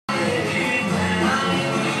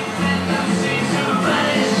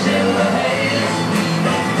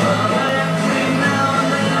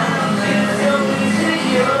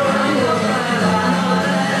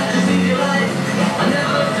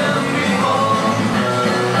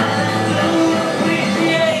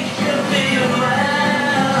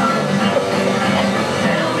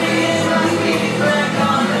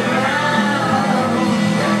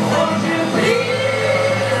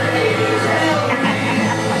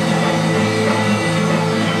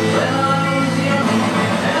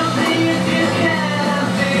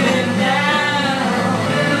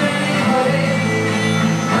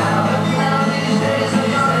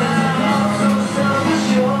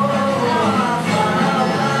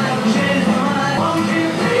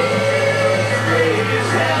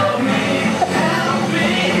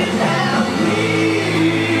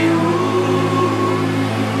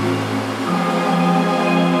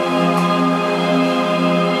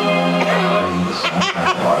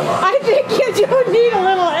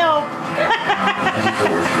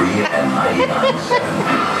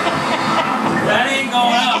That ain't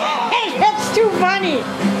going up. Hey, that's too funny.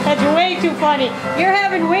 That's way too funny. You're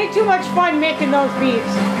having way too much fun making those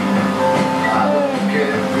beeps.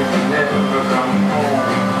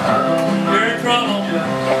 You're in trouble.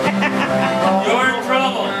 You're in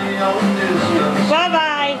trouble.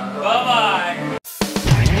 Bye-bye. Bye-bye.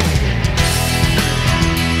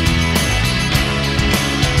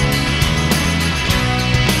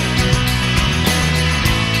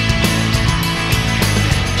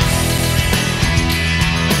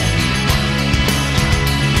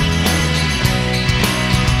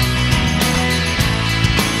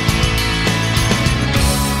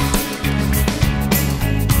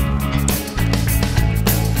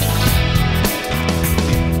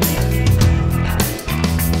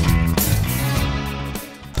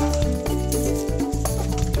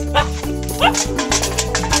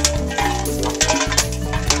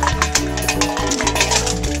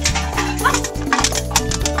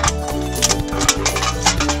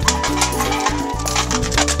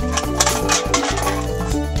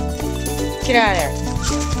 Get out of there.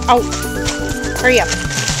 Oh, hurry up.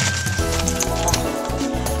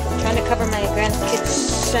 I'm trying to cover my grandkids'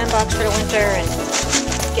 sandbox for the winter and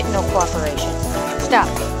getting no cooperation. Stop.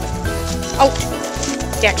 Out.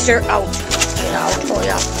 Dexter, out. Get out. Oh,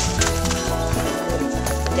 yeah.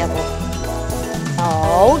 Devil.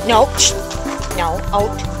 Oh, no. No,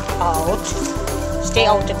 out. Out. Stay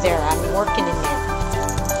out of there. I'm working in there.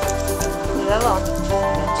 Leave that alone.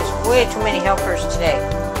 There's just way too many helpers today.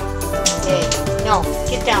 Dig. No,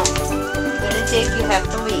 get down. You're gonna dig, you have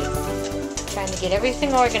to leave. Trying to get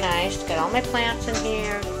everything organized. Got all my plants in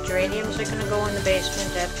here. Geraniums are gonna go in the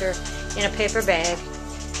basement after in a paper bag.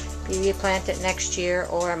 Maybe plant it next year,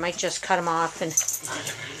 or I might just cut them off and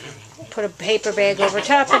put a paper bag over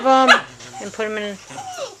top of them and put them in a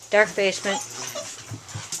dark basement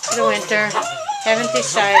for the winter. Haven't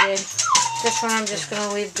decided. This one I'm just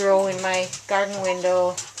gonna leave grow in my garden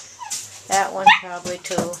window. That one probably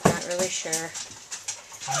too, not really sure.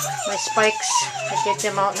 My spikes, I get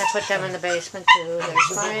them out and I put them in the basement too.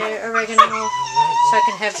 There's my oregano, so I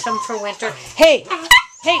can have some for winter. Hey!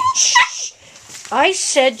 Hey! Shh! I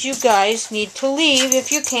said you guys need to leave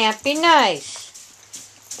if you can't be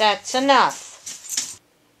nice. That's enough.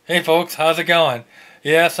 Hey folks, how's it going?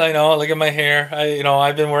 Yes, I know, look at my hair.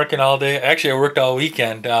 I've been working all day. Actually, I worked all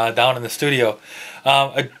weekend down in the studio.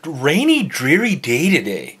 A rainy, dreary day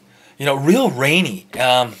today. Real rainy.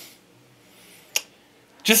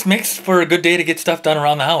 Just makes for a good day to get stuff done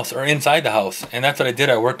around the house or inside the house. And that's what I did.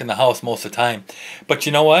 I worked in the house most of the time. But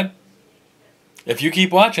you know what? If you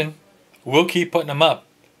keep watching, we'll keep putting them up.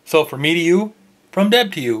 So from me to you, from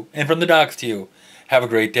Deb to you, and from the dogs to you, have a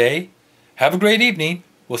great day. Have a great evening.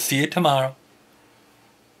 We'll see you tomorrow.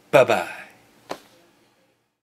 Bye-bye.